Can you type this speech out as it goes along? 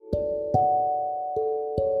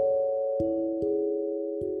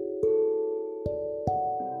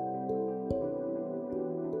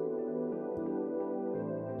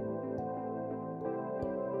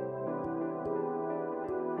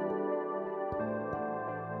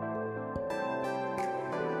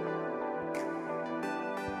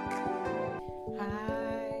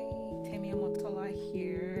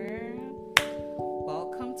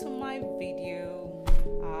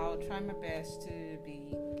best to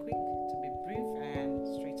be quick, to be brief, and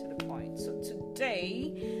straight to the point. So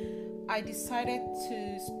today, I decided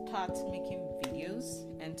to start making videos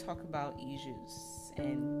and talk about issues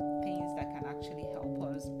and things that can actually help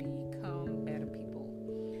us become better people.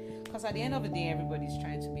 Because at the end of the day, everybody's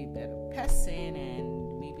trying to be a better person,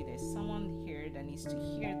 and maybe there's someone here that needs to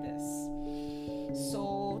hear this.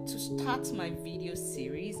 So to start my video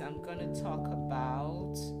series, I'm going to talk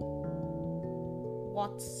about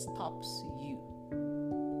what stops you.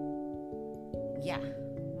 Yeah,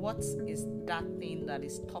 what is that thing that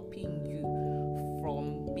is stopping you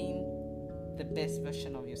from being the best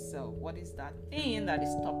version of yourself? What is that thing that is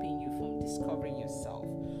stopping you from discovering yourself?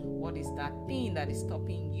 What is that thing that is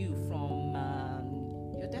stopping you from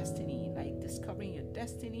your destiny? Like discovering your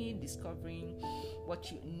destiny, discovering what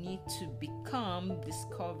you need to become,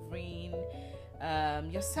 discovering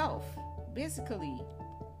yourself. Basically,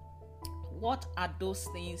 what are those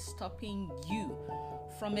things stopping you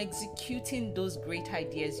from executing those great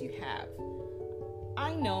ideas you have?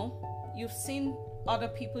 I know you've seen other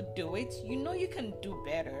people do it. You know you can do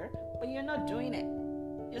better, but you're not doing it.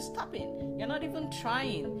 You're stopping. You're not even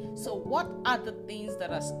trying. So what are the things that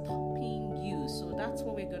are stopping you? So that's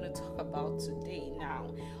what we're going to talk about today. Now,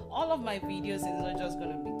 all of my videos is not just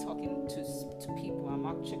going to be talking to people. I'm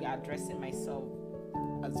actually addressing myself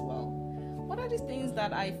as well. What are the things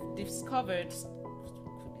that I've discovered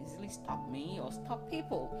could easily stop me or stop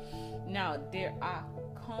people? Now, there are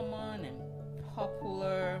common and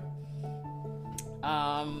popular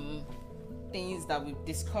things that we've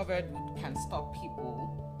discovered can stop people.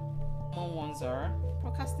 Common ones are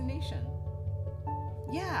procrastination.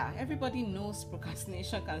 Yeah, everybody knows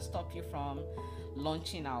procrastination can stop you from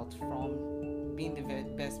launching out, from being the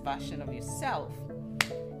best version of yourself.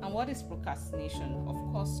 And what is procrastination? Of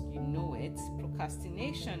course, you know it.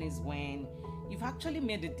 Procrastination is when you've actually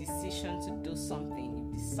made a decision to do something. You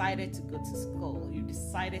decided to go to school. You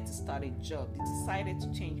decided to start a job. You decided to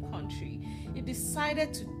change country. You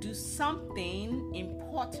decided to do something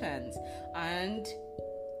important, and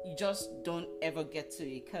you just don't ever get to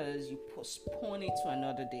it because you postpone it to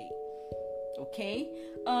another day. Okay,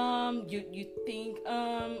 you think,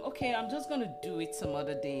 okay, I'm just gonna do it some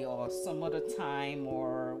other day or some other time,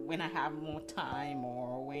 or when I have more time,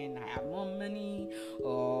 or when I have more money,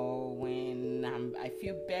 or when I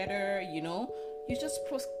feel better. You just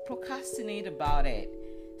procrastinate about it.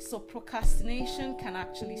 So procrastination can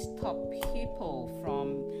actually stop people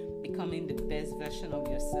from becoming the best version of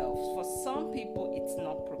yourself. For some people, it's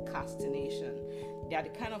not procrastination. They are the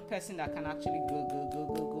kind of person that can actually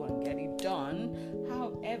go and get it done.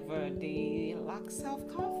 However, they lack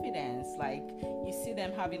self-confidence. Like, you see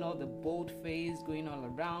them having all the bold face going all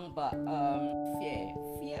around, but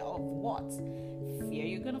fear of what? Fear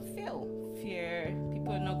you're gonna fail. Fear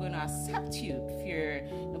people are not going to accept you. Fear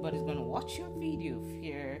nobody's going to watch your video.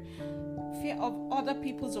 Fear of other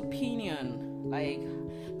people's opinion. Like,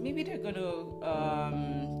 maybe they're going to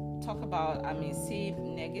talk about, say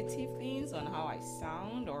negative things on how I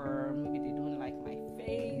sound, or maybe they don't like my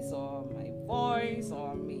face or my voice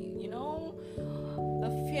or me. The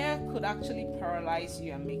fear could actually paralyze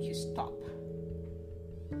you and make you stop.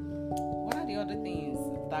 What are the other things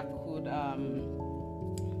that could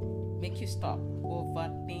make you stop?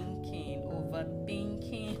 Overthinking.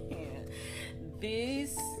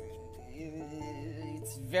 It's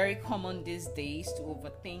very common these days to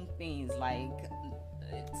overthink things. Like,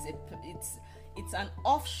 it's an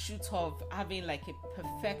offshoot of having like a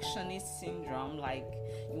perfectionist syndrome. Like,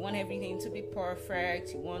 you want everything to be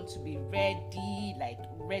perfect. You want to be ready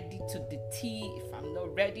to the T. If I'm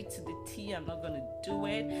not ready to the T, I'm not gonna do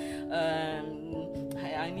it.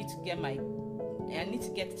 I need to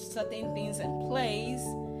get certain things in place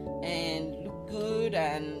and look good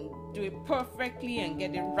and do it perfectly and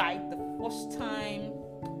get it right the first time.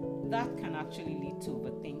 That can actually lead to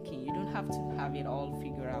overthinking. You don't have to have it all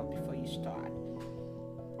figured out before you start.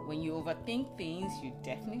 When you overthink things, you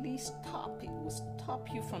definitely stop. It will stop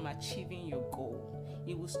you from achieving your goal.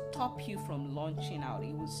 It will stop you from launching out.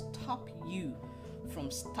 It will stop you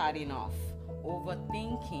from starting off.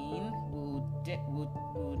 Overthinking will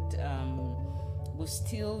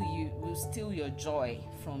steal your joy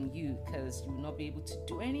from you, because you will not be able to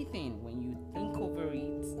do anything when you think over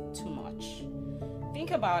it too much.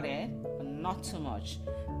 Think about it, but not too much.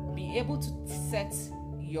 Be able to set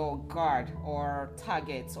your guard or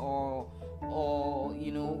targets, or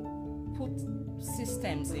put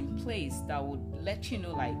systems in place that would let you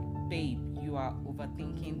know, like, babe, you are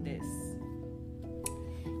overthinking this.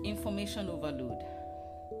 Information overload.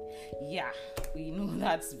 Yeah, we know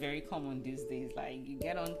that's very common these days. Like, you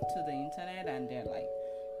get onto the internet and they're like,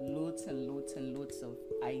 loads and loads and loads of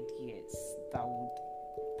ideas that would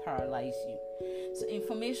paralyze you. So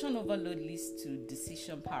information overload leads to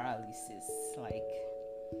decision paralysis. Like,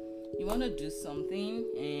 you want to do something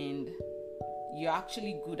and you're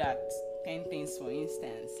actually good at 10 things, for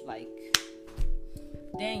instance, like,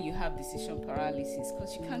 then you have decision paralysis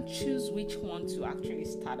because you can't choose which one to actually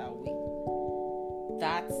start out with.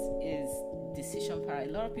 That is decision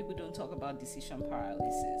paralysis. A lot of people don't talk about decision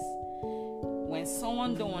paralysis. When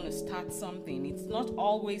someone don't want to start something, it's not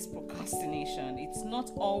always procrastination, it's not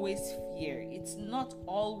always fear, it's not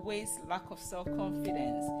always lack of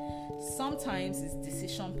self-confidence. Sometimes it's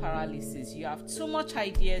decision paralysis. You have too much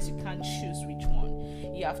ideas, you can't choose which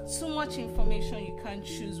one. You have too much information, you can't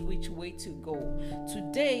choose which way to go.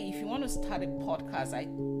 Today, if you want to start a podcast, I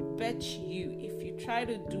bet you, if you try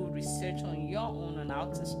to do research on your own on how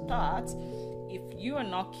to start, if you are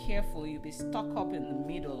not careful, you'll be stuck up in the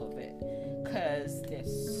middle of it. Because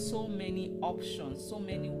there's so many options, so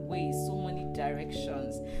many ways, so many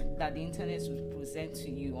directions that the internet will present to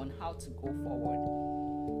you on how to go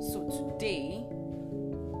forward. So today,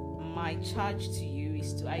 my charge to you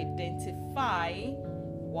is to identify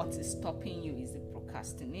what is stopping you. Is it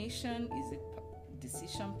procrastination? Is it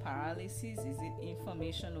decision paralysis? Is it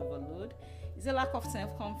information overload? Is it lack of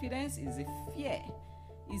self-confidence? Is it fear?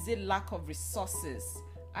 Is it lack of resources?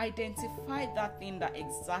 Identify that thing that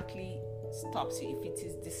exactly stops you. If it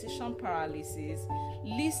is decision paralysis,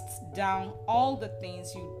 list down all the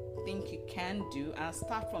things you think you can do and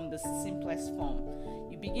start from the simplest form.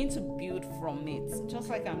 You begin to build from it, just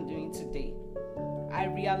like I'm doing today. I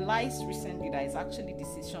realized recently that it's actually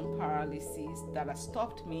decision paralysis that has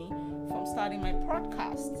stopped me from starting my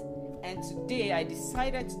podcast. And today I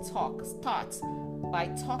decided to start by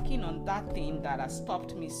talking on that thing that has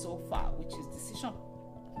stopped me so far, which is decision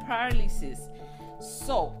paralysis.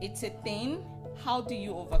 So it's a thing. How do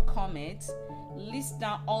you overcome it? List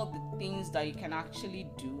down all the things that you can actually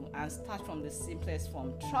do and start from the simplest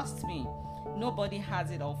form. Trust me, nobody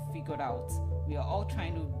has it all figured out. We are all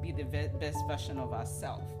trying to be the best version of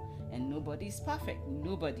ourselves, and nobody is perfect.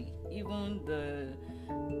 Nobody, even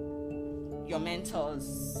your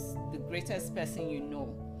mentors, the greatest person you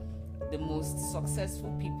know, the most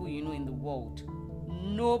successful people you know in the world,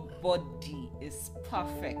 nobody is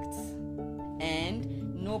perfect,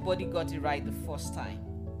 and nobody got it right the first time.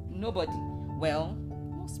 Nobody. Well,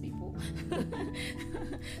 most people.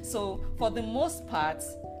 So for the most part,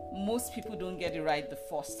 most people don't get it right the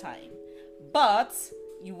first time, but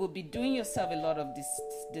you will be doing yourself a lot of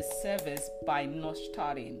disservice by not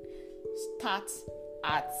starting. Start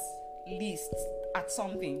at least at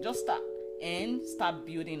something. Just start and start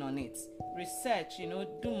building on it. Research,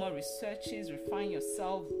 do more researches, refine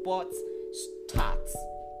yourself, but start.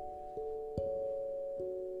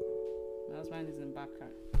 My husband is in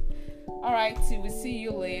background. All right, we'll see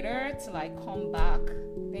you later till I come back.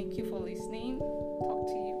 Thank you for listening. Talk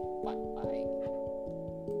to you. Bye.